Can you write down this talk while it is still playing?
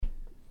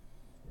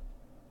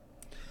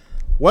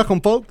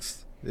Welcome,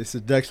 folks. This is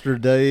Dexter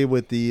Day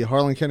with the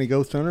Harlan County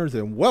Ghost Hunters,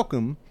 and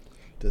welcome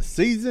to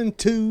Season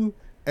 2,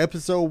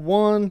 Episode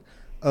 1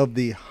 of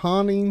the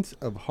Hauntings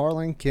of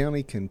Harlan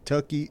County,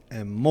 Kentucky,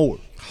 and more.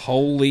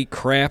 Holy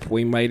crap,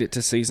 we made it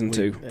to Season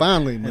 2.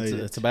 Finally made it.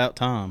 It's about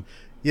time.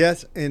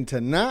 Yes, and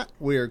tonight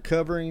we are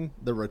covering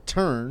the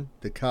return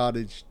to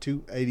Cottage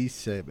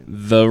 287.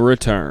 The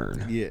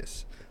Return.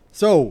 Yes.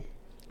 So,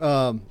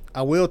 I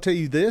will tell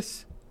you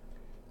this.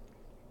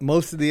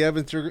 Most of the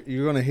evidence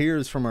you're going to hear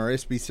is from our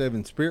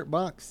SB7 Spirit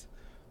Box.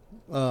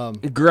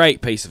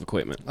 Great piece of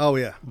equipment. Oh,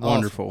 yeah.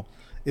 Wonderful. Awesome.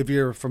 If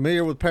you're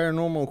familiar with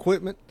paranormal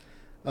equipment,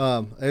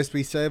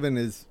 SB7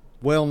 is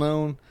well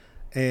known,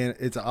 and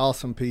it's an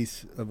awesome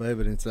piece of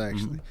evidence,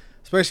 actually,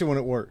 especially when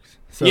it works.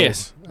 So,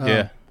 yes.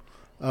 Gotta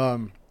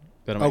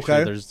make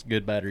sure there's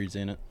good batteries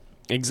in it.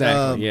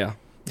 Exactly, yeah.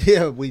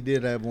 Yeah, we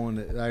did have one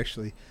that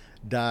actually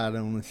died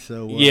on us.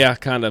 So yeah,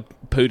 kind of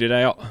pooed it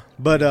out.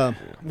 But,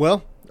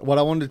 well, what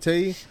I wanted to tell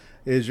you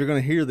is you're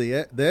going to hear the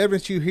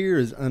evidence you hear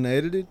is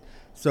unedited.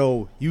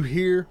 So you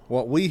hear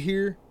what we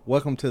hear.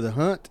 Welcome to the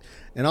hunt.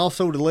 And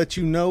also to let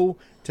you know,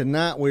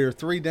 tonight we are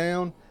 3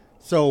 down.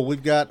 So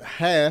we've got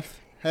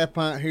half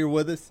pint here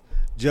with us.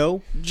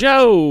 Joe.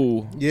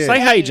 Joe. Yeah. Say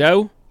hey,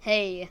 Joe.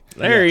 Hey.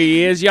 There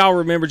he is. Y'all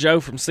remember Joe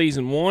from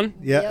Season 1?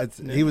 Yeah,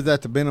 Yep. he was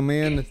at the Benham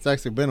Inn. It's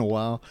actually been a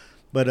while.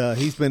 But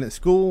he's been at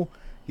school,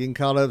 getting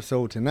caught up.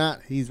 So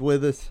tonight he's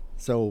with us.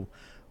 So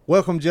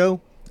welcome,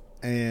 Joe.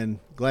 And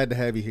glad to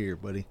have you here,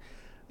 buddy.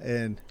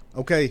 And,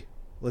 okay,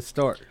 let's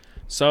start.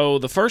 So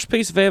the first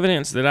piece of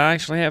evidence that I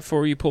actually have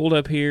for you pulled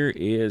up here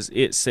is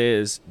it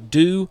says,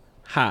 do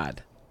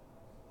hide.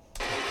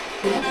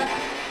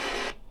 That's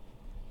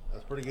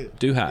pretty good.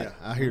 Do hide. Yeah,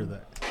 I hear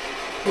that.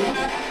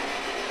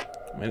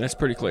 I mean, that's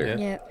pretty clear.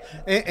 Yeah.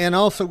 And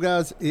also,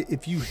 guys,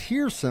 if you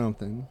hear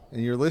something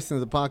and you're listening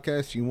to the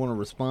podcast, you want to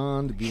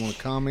respond, if you want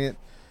to comment,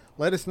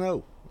 let us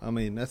know. I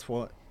mean, that's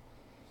what.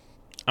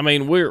 I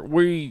mean,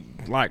 we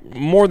like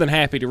more than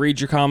happy to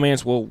read your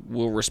comments. We'll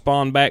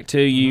respond back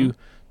to you.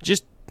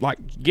 Just like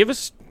give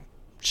us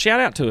shout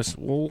out to us.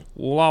 We'll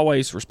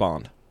always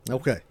respond.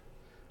 Okay.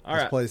 All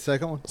Let's right. play the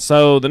second one.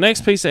 So the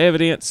next piece of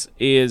evidence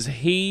is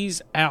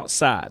he's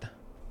outside.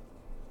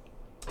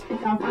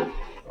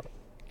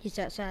 He's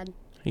outside.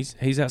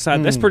 He's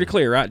outside. That's pretty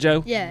clear, right,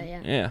 Joe? Yeah.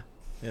 Yeah.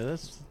 Yeah,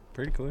 that's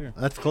pretty clear.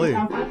 That's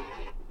clear.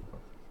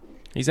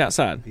 He's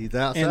outside. He's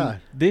outside. And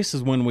this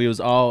is when we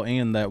was all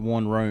in that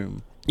one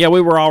room. Yeah,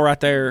 we were all right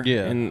there.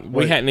 Yeah. And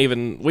we hadn't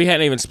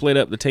even split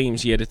up the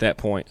teams yet at that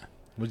point.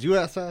 Was you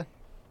outside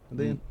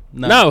then?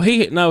 No,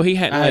 he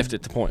hadn't left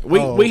at the point. We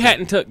okay.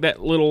 hadn't took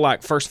that little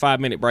like first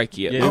 5-minute break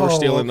yet. Yeah. We were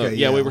still in okay,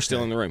 the we were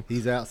still in the room.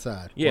 He's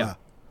outside. Yeah. Wow.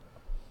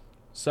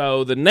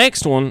 So the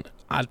next one,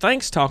 I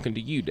think's talking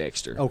to you,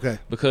 Dexter. Okay.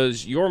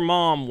 Because your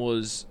mom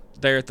was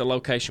there at the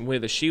location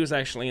with us. She was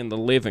actually in the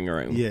living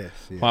room. Yes.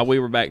 While we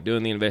were back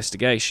doing the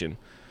investigation.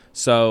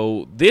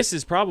 So this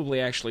is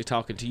probably actually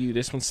talking to you.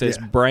 This one says,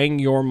 bring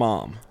your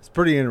mom. It's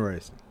pretty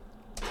interesting.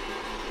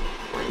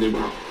 Bring him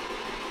on.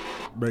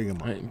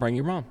 Right, bring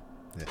your mom.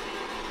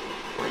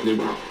 Bring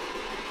him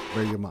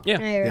on. Yeah,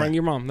 Yeah. bring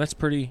your mom. That's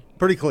pretty,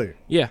 Pretty clear.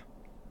 yeah,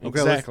 Okay,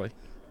 exactly.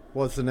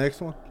 What's the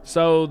next one?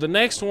 So the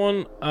next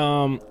one,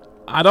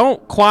 I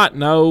don't quite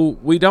know.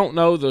 We don't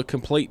know the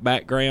complete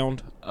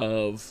background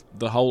of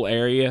the whole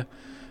area.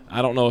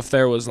 I don't know if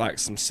there was like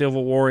some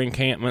Civil War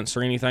encampments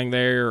or anything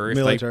there, or if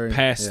Military, they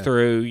passed yeah.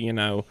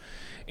 through,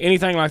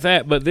 anything like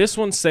that. But this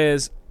one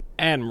says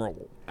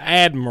Admiral.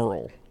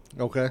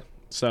 Okay.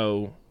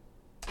 So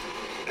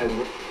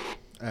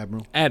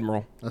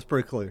Admiral. That's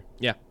pretty clear.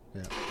 yeah.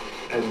 Yeah.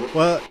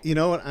 Well, you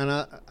know, and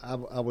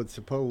I would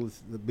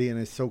suppose that being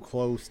it's so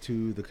close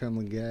to the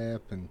Cumberland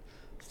Gap and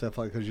stuff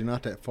like, because you're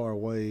not that far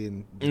away.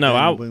 And No,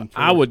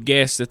 I would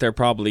guess that there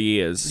probably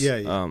is.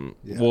 Yeah.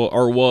 Well,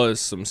 or was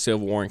some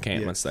Civil War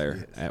encampments Yes, there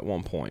yes. at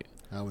one point.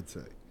 I would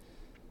say.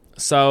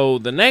 So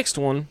the next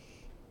one,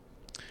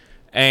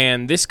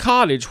 and this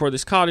cottage, where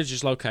this cottage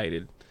is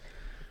located,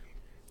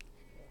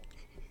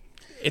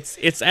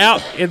 it's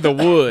out in the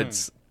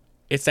woods.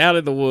 It's out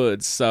in the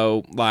woods.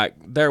 So like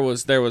there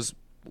was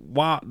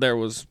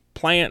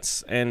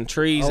plants and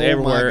trees Oh, my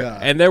everywhere,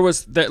 God. and there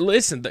was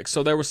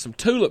so there was some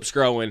tulips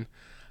growing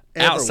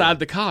Everywhere. outside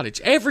the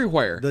cottage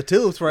everywhere. The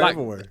tulips were Like,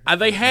 everywhere.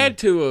 They had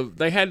to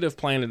have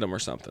planted them or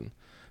something.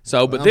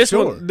 So, but I'm this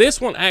sure.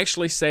 this one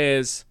actually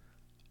says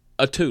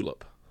a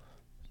tulip.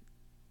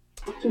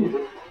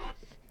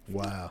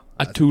 Wow.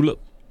 A tulip.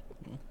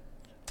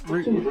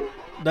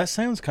 That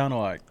sounds kind of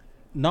like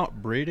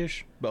not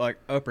British, but like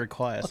upper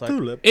class. A Like,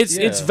 tulip.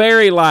 It's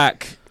very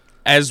like,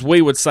 as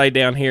we would say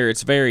down here,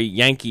 it's very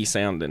Yankee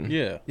sounding.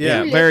 Yeah.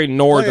 Yeah, Yeah. very Play it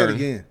northern.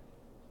 again.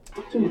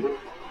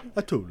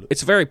 A tulip.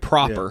 It's very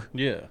proper.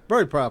 Yeah.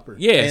 Very proper.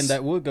 Yes. And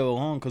that would go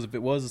along because if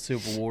it was a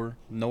Civil War,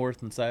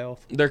 North and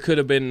South. There could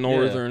have been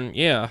northern.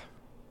 Yeah.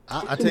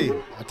 I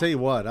tell you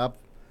what.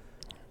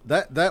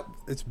 That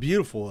it's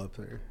beautiful up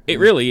there. It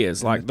really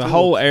is. Like the the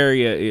whole tulips.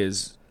 area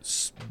is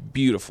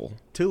beautiful.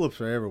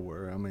 Tulips are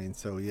everywhere. I mean,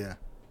 so yeah.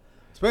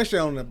 Especially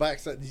on the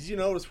backside. Did you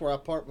notice where I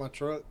parked my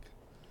truck?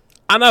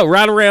 I know,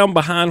 right around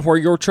behind where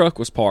your truck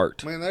was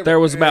parked. Man, they there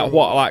were was about,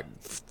 everywhere. like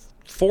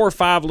 4 or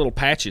 5 little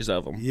patches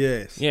of them.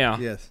 Yes. Yeah.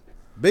 Yes.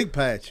 Big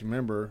patch,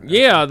 remember?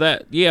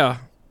 Yeah.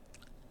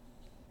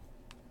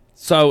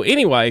 So,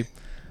 anyway,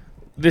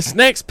 this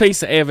next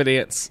piece of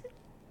evidence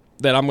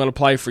that I'm going to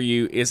play for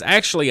you is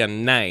actually a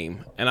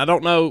name. And I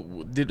don't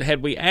know,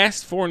 had we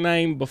asked for a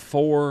name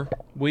before?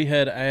 We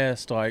had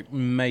asked like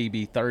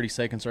maybe 30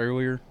 seconds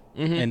earlier,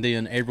 and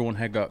then everyone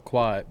had got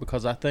quiet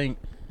because I think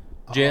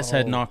Jess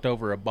had knocked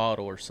over a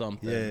bottle or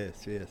something.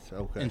 Yes.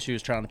 Okay. And she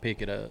was trying to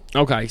pick it up.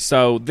 Okay,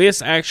 so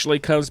this actually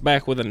comes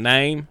back with a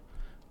name,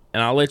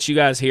 and I'll let you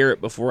guys hear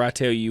it before I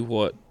tell you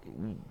what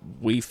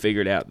we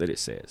figured out that it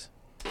says.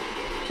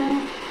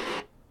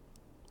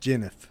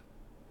 Jennifer.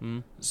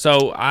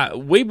 So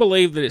we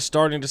believe that it's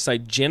starting to say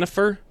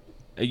Jennifer.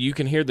 You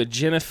can hear the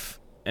Jennifer,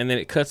 and then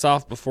it cuts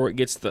off before it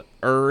gets the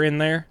in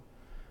there.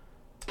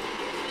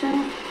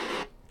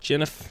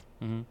 Jennifer.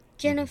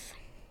 Jennifer.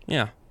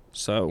 Yeah.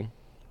 So,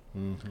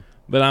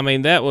 but I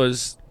mean, that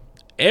was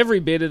every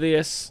bit of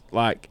this.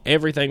 Like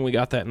everything we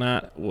got that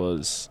night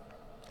was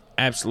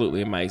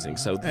absolutely amazing.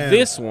 So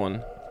this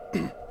one,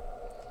 Well,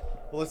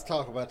 let's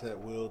talk about that,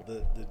 Will.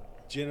 The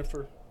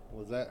Jennifer,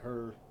 was that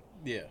her?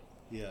 Yeah.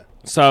 Yeah.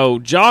 so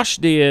Josh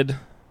did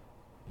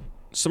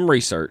some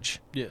research,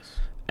 Yes.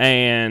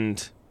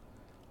 and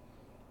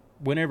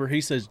Whenever he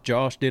says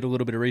Josh did a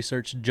little bit of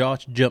research,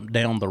 Josh jumped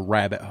down the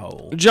rabbit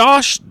hole.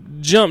 Josh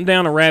jumped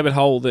down a rabbit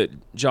hole that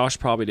Josh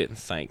probably didn't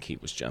think he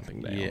was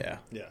jumping down. Yeah.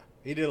 Yeah.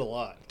 He did a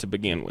lot. To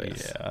begin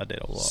with. Yeah, I did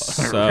a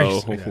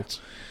lot.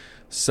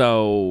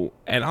 So,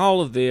 and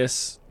all of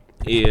this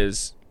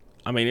is,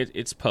 I mean,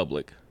 it's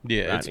public.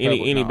 Yeah, right? it's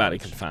public Anybody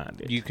knowledge. can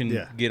find it. You can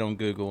Yeah. get on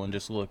Google and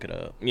just look it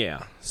up.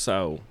 Yeah.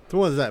 So So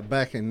what was that,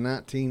 back in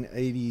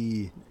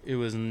 1980? It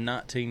was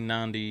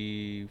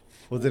 1990.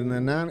 Was it in the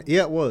 90s?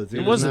 Yeah, it was.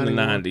 it was in the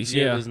 91. 90s.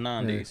 Yeah, Yeah. it was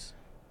 90s.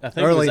 I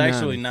think Early it was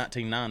actually 90s.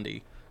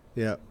 1990.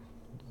 Yeah.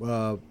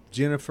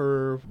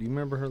 Jennifer, do you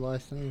remember her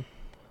last name?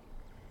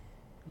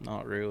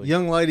 Not really.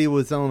 Young lady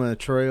was on a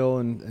trail,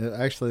 and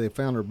actually they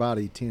found her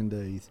body 10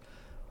 days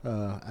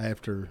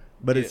after.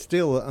 But it's Yeah.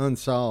 still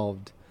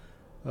unsolved.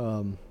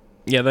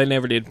 Yeah, they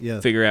never did Yeah.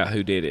 figure out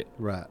who did it.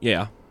 Right.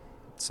 Yeah.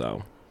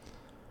 So,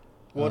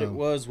 What it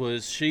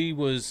was she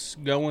was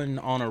going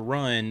on a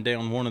run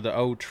down one of the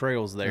old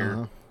trails there,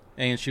 Uh-huh.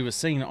 and she was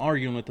seen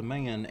arguing with a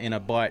man in a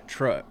black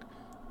truck.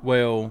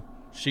 Well,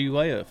 she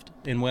left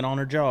and went on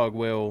her jog.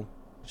 Well,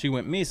 she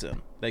went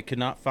missing. They could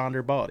not find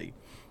her body.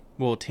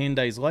 Well, 10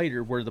 days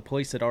later, where the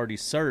police had already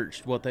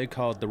searched what they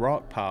called the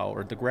rock pile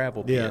or the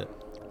gravel pit,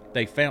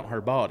 they found her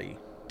body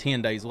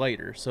 10 days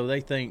later. So they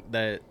think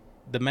that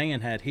the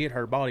man had hid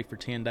her body for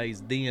 10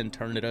 days, then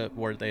turned it up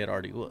where they had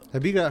already looked.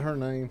 Have you got her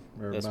name?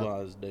 Or That's about- what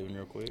I was doing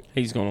real quick.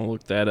 he's going to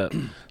look that up.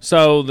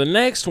 So, the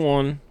next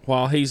one,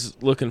 while he's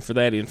looking for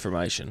that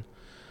information,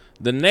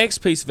 the next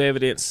piece of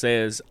evidence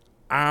says,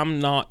 I'm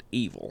not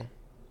evil.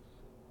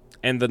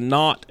 And the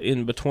not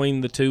in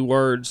between the two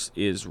words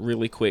is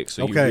really quick,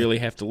 so you Okay. really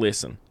have to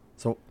listen.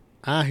 So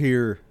I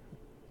hear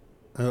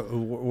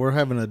we're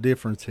having a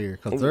difference here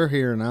because they're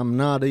hearing I'm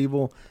not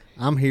evil.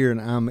 I'm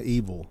hearing I'm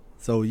evil.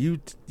 So you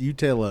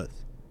tell us.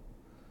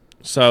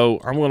 So,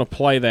 I'm going to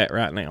play that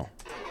right now.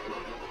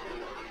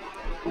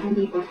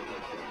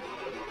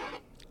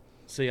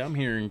 See, I'm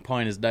hearing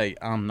plain as day,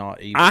 I'm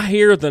not evil. I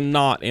hear the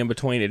not in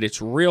between it.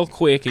 It's real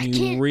quick, and I you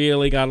can't-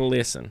 really got to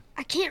listen.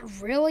 I can't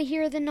really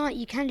hear the not.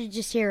 You kind of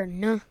just hear a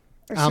nah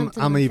or I'm-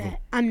 something I'm like evil. that.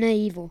 I'm not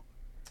evil.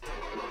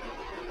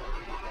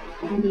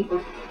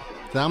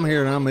 So I'm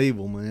hearing I'm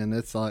evil, man.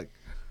 That's like,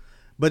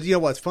 but you know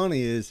what's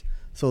funny is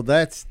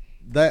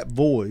that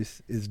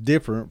voice is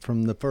different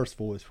from the first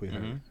voice we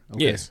heard.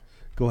 Okay. Yes.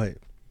 Go ahead.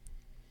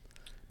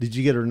 Did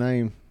you get her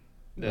name?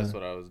 That's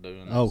what I was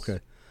doing. Oh, okay.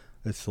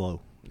 It's slow.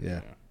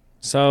 Yeah.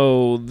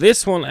 So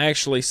this one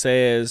actually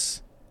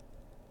says,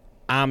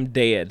 I'm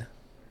dead.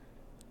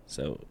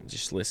 So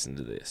just listen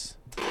to this.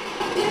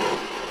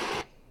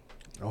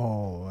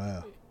 Oh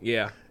wow.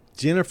 Yeah.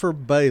 Jennifer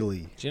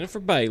Bailey. Jennifer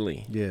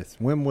Bailey. Yes.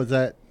 When was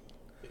that?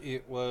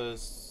 It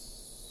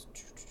was.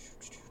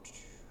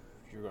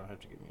 You're going to have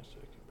to give me a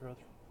second, brother.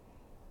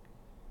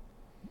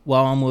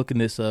 While I'm looking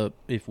this up,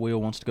 if Will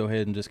wants to go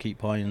ahead and just keep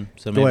playing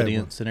some Go ahead,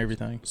 evidence and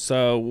everything.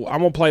 So I'm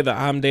going to play the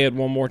I'm dead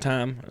one more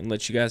time and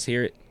let you guys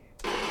hear it.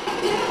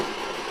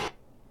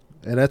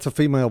 And that's a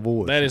female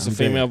voice. That is I'm a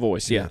female dead.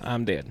 voice. Yeah, Yes.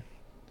 I'm dead.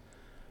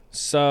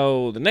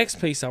 So the next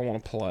piece I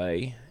want to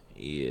play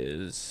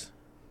is,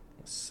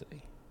 let's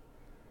see.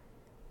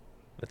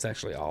 That's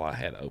actually all I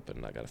had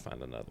open. I got to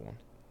find another one.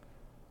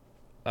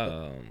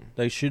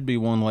 They should be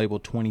one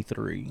labeled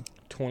 23.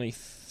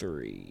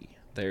 23.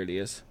 There it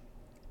is.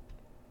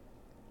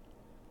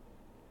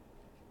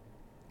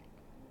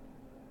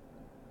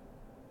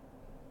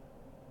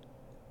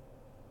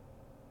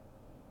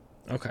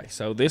 Okay,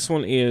 so this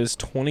one is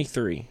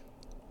 23.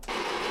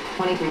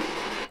 23.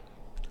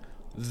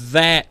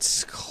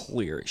 That's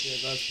clear.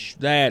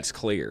 That's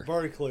clear.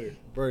 Very clear.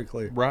 Very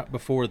clear. Right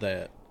before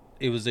that,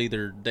 it was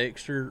either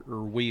Dexter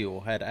or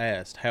Will had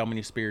asked how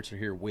many spirits are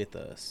here with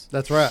us.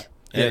 That's right.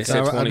 And Yes, it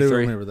said I 23. do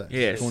remember that.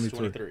 Yes.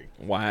 23.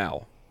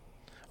 Wow.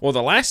 Well,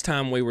 the last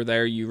time we were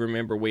there, you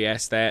remember we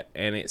asked that,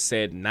 and it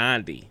said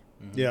 90.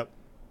 Yep.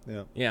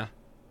 Yeah.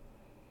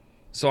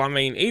 So, I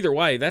mean, either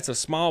way, that's a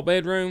small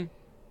bedroom.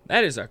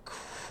 That is a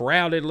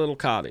crowded little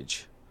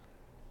cottage.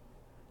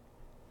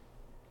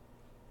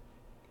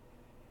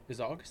 Is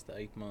August the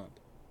 8th month?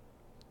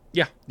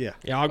 Yeah. Yeah.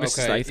 Yeah, August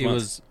is the 8th it month.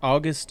 was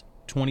August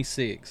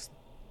 26th,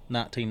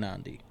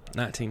 1990.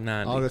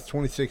 1990. August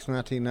 26,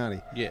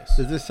 1990. Yes.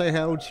 Does this say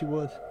how old she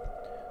was?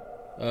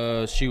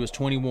 She was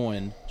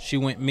 21. She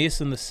went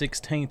missing the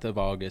 16th of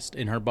August,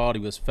 and her body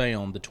was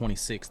found the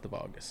 26th of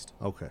August.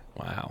 Okay.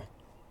 Wow.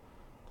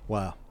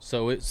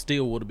 So it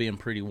still would have been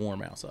pretty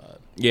warm outside.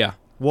 Yeah.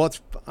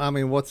 What's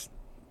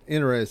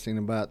interesting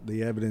about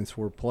the evidence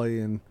we're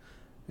playing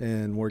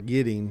and we're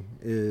getting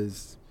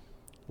is,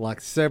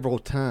 like, several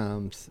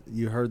times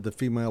you heard the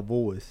female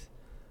voice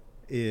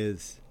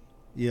is,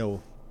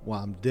 well,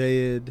 I'm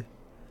dead,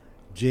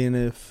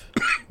 Jennifer.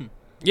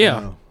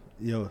 Yeah.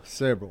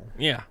 Several.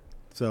 Yeah.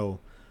 So,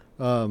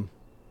 And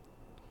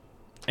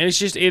it's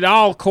just, it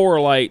all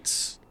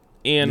correlates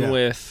in Yeah.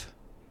 with.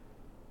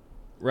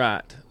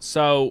 Right.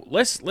 So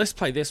let's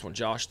play this one,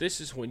 Josh.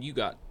 This is when you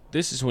got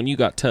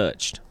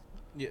touched.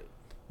 Yeah.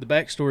 The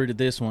backstory to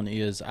this one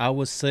is I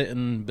was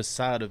sitting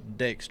beside of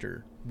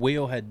Dexter.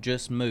 Will had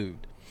just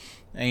moved.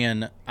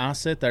 And I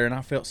sat there and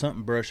I felt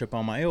something brush up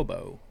on my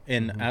elbow.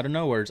 And out of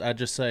nowhere, I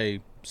just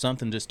say,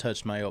 something just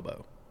touched my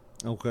elbow.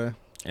 okay.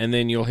 And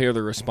then you'll hear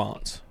the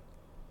response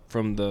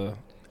from the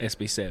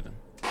SB7.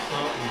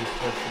 Something just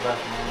touched about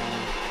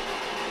my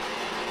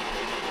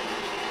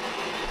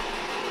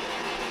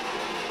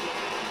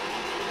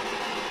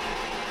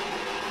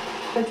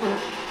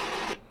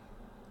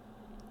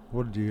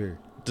What did you hear?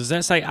 Does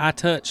that say I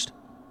touched?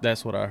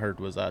 That's what I heard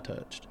was I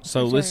touched.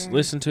 So That's right.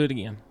 listen to it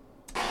again.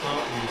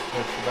 Something just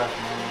touched about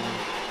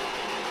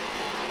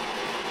my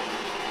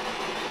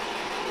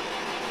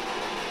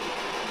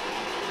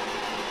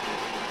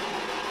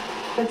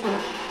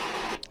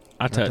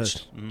I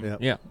touched. Yeah.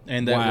 Yeah.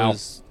 And that Wow.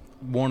 was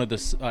one of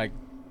the,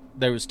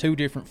 there was two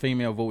different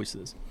female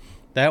voices.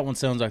 That one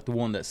sounds like the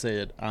one that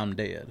said, I'm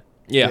dead.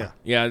 Yeah,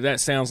 that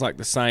sounds like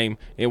the same.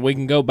 And we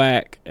can go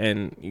back,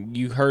 and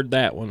you heard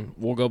that one.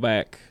 We'll go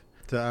back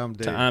To I'm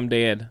dead. to I'm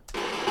dead.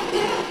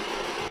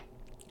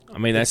 I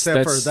mean, that's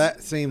Except that's for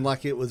that seemed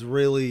like it was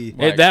really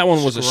that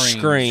one was a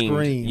scream.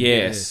 scream.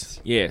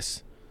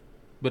 Yes.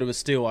 But it was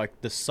still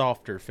like the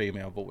softer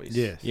female voice.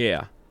 yes.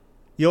 Yeah.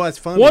 That's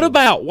funny. What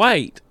about,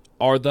 wait,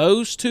 are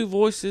those two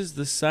voices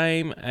the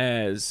same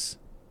as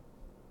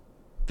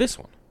this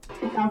one?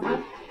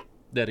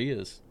 That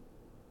is.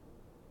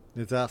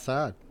 It's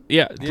outside.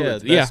 Yeah, Yeah,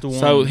 yeah. that's the one.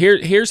 So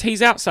here's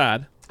he's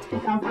outside,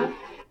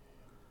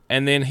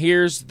 and then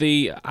here's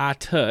the I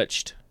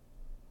touched.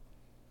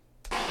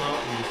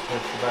 Something just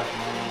touched about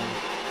my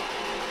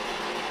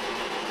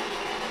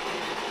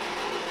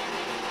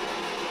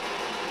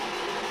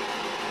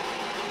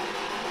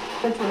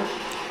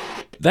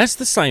That's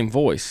the same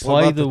voice. What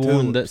Play about the the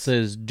one that tulips?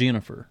 says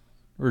Jennifer.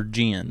 Or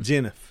Jen.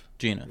 Jennifer.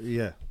 Jenna.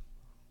 Yeah.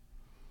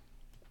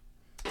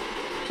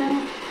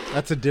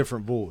 That's a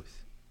different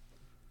voice.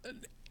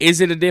 Is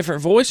it a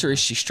different voice, or is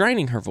she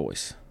straining her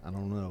voice, I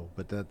don't know,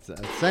 but that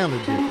sounded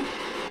different.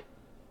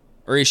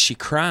 or is she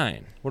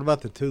crying? What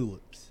about the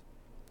tulips?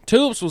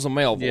 Tulips was a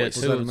male Yeah, voice,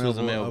 Tulips was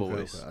a male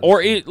voice. Okay.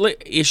 or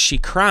is she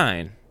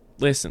crying?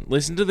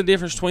 Listen to the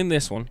difference between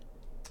this one,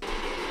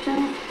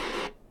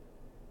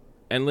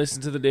 and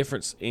listen to the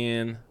difference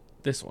in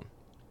this one.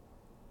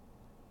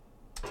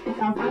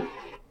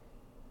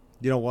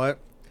 You know what?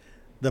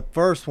 The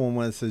first one,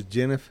 when it says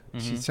Jennifer,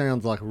 she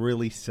sounds like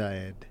really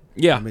sad.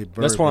 Yeah, I mean,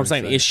 that's very, what I'm very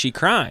saying. sad. Is she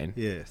crying?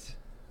 Yes.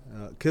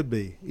 Could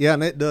be. Yeah,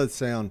 and it does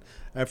sound,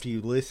 after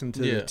you listen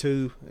to Yeah. the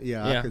two, I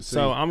Yeah. could see.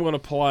 So I'm gonna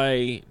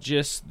play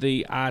just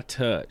the I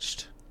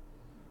touched.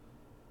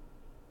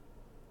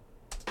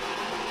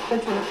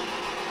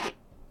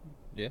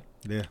 Yeah.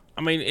 yeah.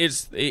 I mean,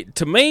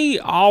 to me,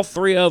 all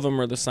three of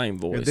them are the same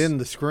voice. And then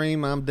the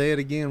scream, I'm dead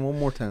again, one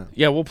more time.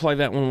 Yeah, we'll play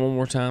that one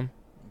more time.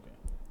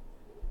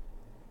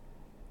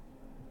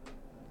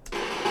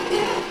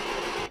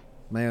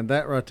 Man,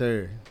 that right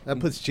there, that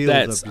puts chills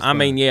That's. up your I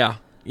mean, spine.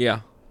 yeah.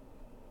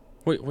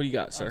 What do you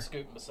got, sir? I'm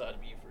scooting beside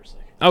of you for a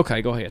second.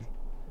 Okay, go ahead.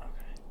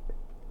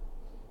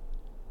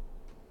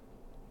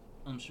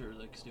 I'm sure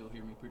they can still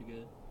hear me pretty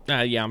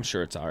good. Yeah, I'm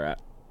sure it's all right.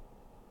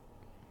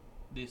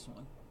 This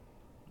one,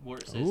 where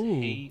it says Ooh.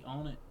 he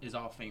on it, is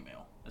all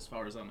female, as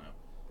far as I know.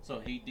 So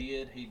he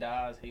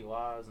dies, he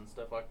lies, and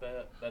stuff like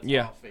that. That's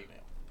Yeah. all female.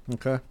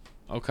 Okay.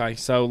 Okay,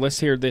 so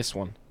let's hear this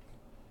one.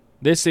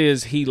 This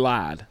is he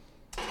lied.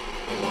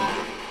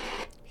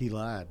 He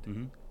lied.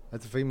 Mhm.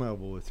 That's a female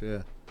voice,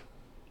 yeah.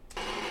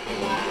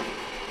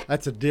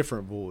 That's a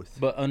different voice.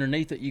 But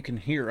underneath it, you can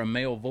hear a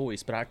male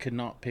voice, but I could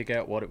not pick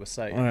out what it was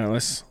saying. All right,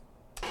 let's.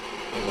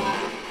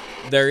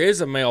 There is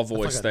a male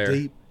voice That's like a there.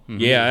 deep.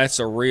 Yeah, that's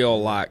a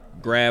real,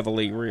 like,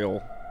 gravelly,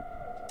 real.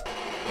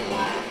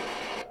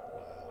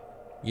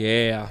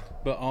 Yeah.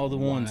 But all the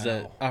ones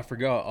that Wow. I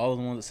forgot, all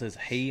the ones that says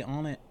he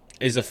on it,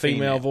 Is a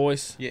female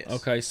voice? Yes.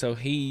 Okay, so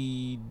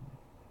he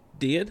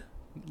did.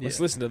 Let's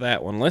Yeah. listen to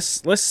that one.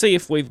 Let's see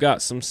if we've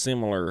got some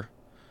similarities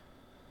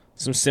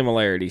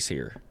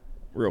here,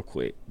 real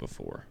quick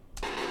before.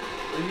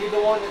 Are you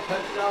the one that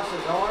touched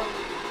Josh's arm?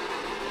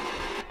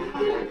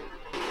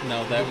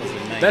 No, that was a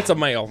man. That's a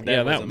male.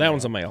 Yeah, was that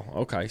one's a male.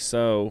 Okay,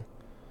 so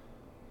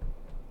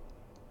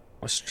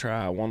let's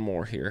try one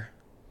more here.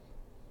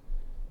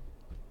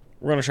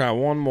 We're gonna try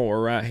one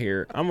more right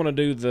here. I'm gonna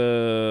do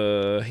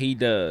the he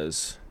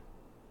does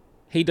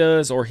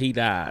or he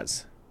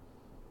dies.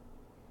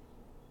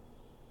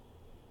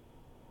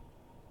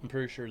 I'm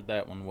pretty sure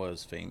that one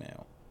was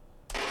female.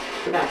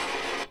 No.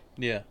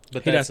 Yeah,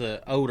 but He that's does-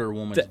 an older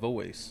woman's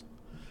voice.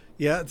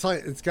 Yeah, it's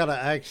like it's got an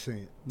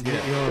accent.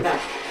 Yeah. You know,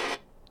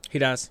 He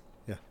dies.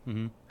 yeah.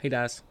 Mm-hmm. He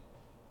dies.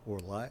 Or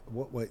like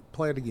what? Wait,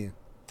 play it again.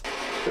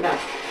 No.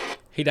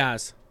 He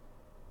dies.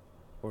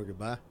 Or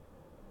goodbye,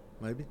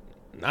 maybe.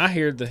 I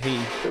hear the he.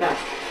 No.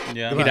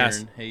 Yeah, He I'm dies.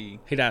 hearing he.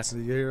 He dies.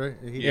 Did you hear it?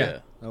 Yeah.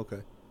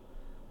 Okay.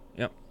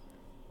 Yep.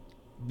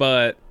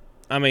 But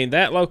I mean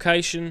that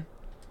location,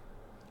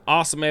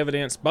 awesome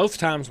evidence. Both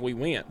times we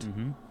went,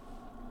 Mm-hmm.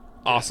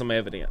 awesome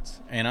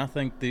evidence. And I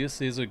think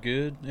this is a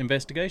good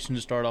investigation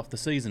to start off the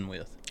season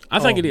with. I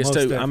think Oh, it is most too.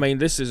 I definitely. mean,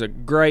 this is a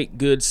great,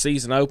 good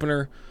season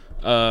opener.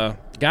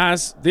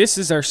 Guys, this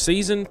is our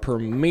season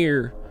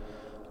premiere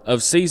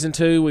of season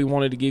 2. We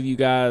wanted to give you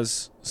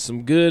guys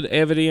some good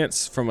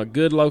evidence from a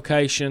good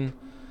location,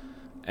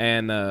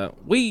 and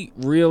we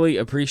really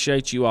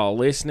appreciate you all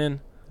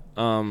listening.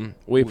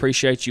 We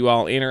appreciate you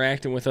all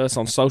interacting with us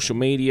on social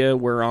media.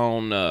 We're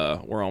on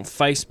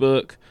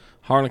Facebook,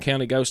 Harlan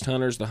County Ghost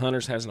Hunters. The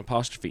Hunters has an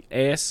apostrophe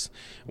S.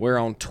 We're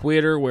on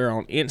Twitter. We're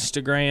on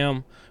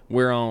Instagram.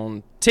 We're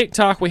on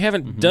TikTok. We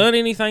haven't done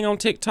anything on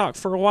TikTok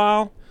for a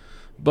while,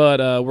 but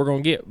we're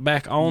going to get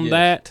back on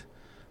that.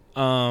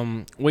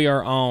 We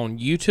are on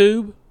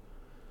YouTube.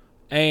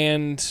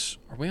 And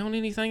are we on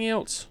anything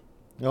else?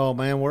 Oh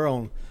man, we're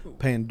on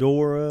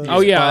Pandora. Oh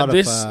yeah,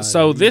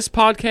 Spotify. this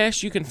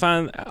podcast, you can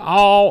find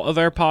all of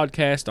our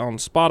podcasts on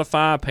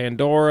Spotify,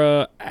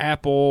 Pandora,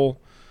 Apple,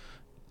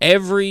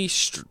 every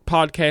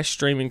podcast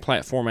streaming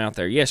platform out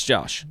there. Yes,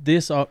 Josh.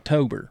 This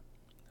October,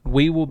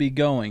 we will be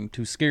going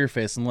to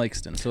Scarefest in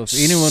Lexington. So if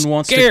anyone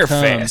wants to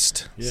come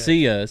Scarefest.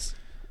 see us,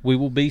 we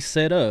will be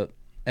set up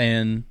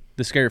and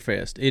the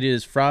Scarefest. It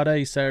is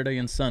Friday, Saturday,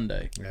 and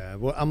Sunday. Yeah,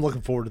 well, I'm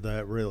looking forward to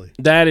that really.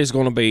 That is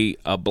going to be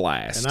a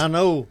blast. And I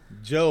know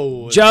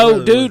Joe. is Joe,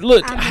 really dude,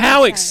 look, I'm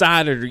how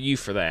excited. excited are you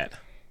for that?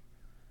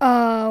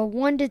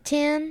 1 to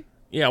 10?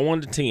 Yeah,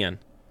 1 to 10.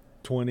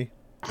 20.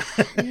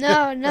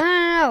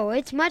 No.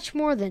 It's much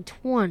more than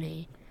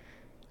 20.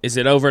 Is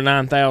it over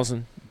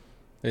 9,000?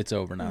 It's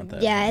over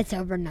 9,000. Yeah, it's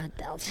over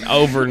 9,000.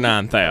 Over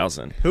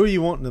 9,000. Who are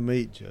you wanting to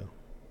meet, Joe?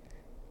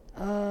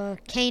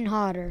 Kane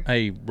Hodder.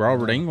 Hey,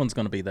 Robert England's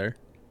going to be there.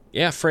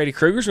 Yeah, Freddy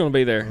Krueger's going to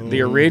be there.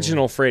 The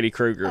original Freddy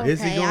Krueger. Okay,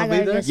 Is he gonna I be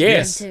gotta there? go see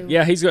Yes. him too.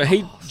 Yeah, he's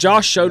going.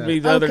 Josh showed me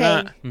the other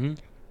Okay. night.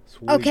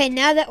 Sweet. Okay,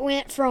 now that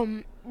went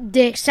from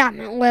the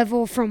excitement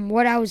level from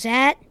what I was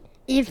at,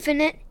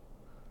 infinite,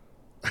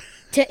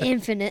 to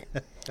infinite.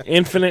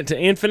 Infinite to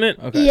infinite.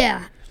 Okay.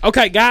 Yeah.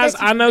 Okay, guys,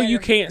 That's I know you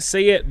better. can't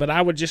see it, but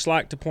I would just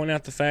like to point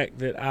out the fact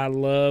that I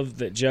love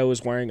that Joe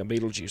is wearing a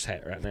Beetlejuice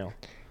hat right now.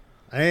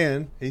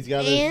 And he's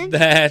got his And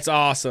That's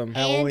awesome.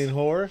 Halloween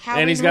horror.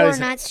 Halloween he's got Horror his-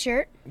 Nights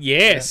shirt.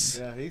 Yes.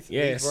 Yeah, he's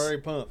Yes. very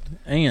pumped.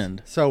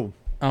 And So,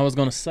 I was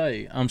going to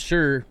say, I'm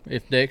sure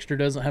if Dexter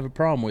doesn't have a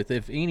problem with,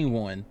 if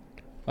anyone,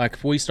 like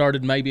if we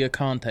started maybe a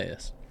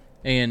contest,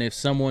 and if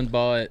someone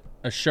bought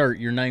a shirt,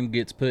 your name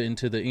gets put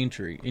into the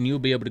entry, and you'll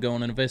be able to go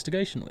on an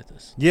investigation with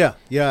us. yeah,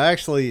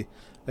 actually,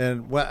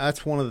 and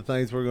that's one of the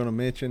things we're going to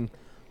mention.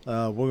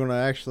 We're going to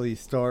actually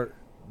start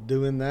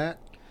doing that,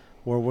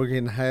 where we're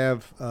going to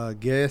have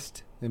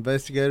guest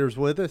investigators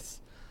with us.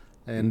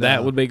 And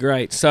That would be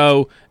great.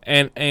 So,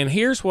 and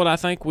here's what I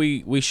think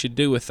we should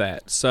do with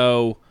that.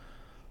 So,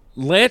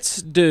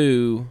 let's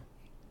do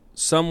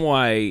some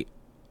way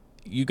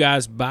you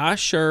guys buy a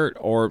shirt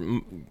or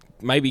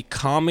maybe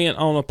comment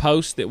on a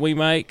post that we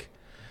make,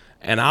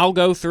 and I'll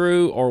go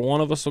through, or one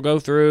of us will go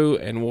through,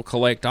 and we'll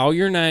collect all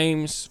your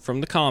names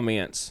from the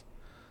comments,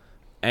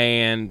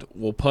 and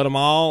we'll put them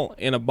all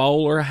in a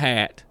bowl or a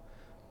hat,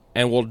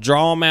 and we'll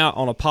draw them out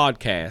on a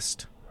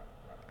podcast.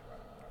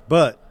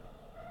 But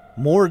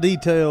more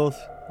details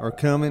are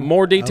coming.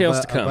 More details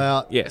to come.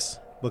 About, Yes.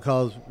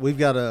 because we've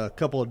got a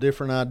couple of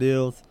different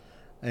ideas,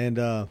 and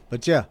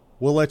but yeah,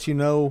 we'll let you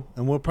know,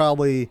 and we'll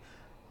probably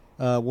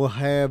we'll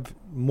have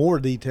more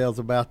details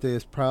about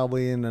this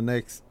probably in the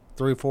next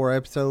 3 or 4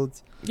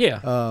 episodes.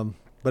 Yeah.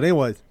 But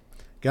anyways,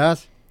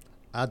 guys,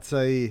 I'd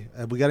say,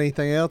 have we got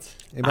anything else?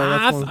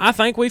 Anybody else want- I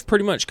think we've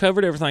pretty much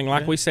covered everything.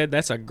 Like we said,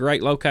 that's a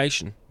great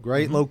location.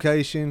 Great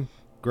location,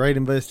 great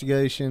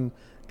investigation,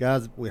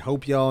 guys. We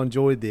hope y'all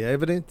enjoyed the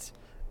evidence,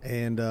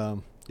 and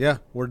yeah,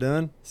 we're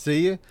done.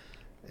 See you,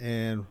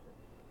 and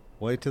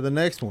wait till the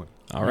next one.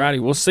 All righty.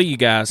 We'll see you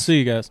guys. See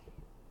you guys.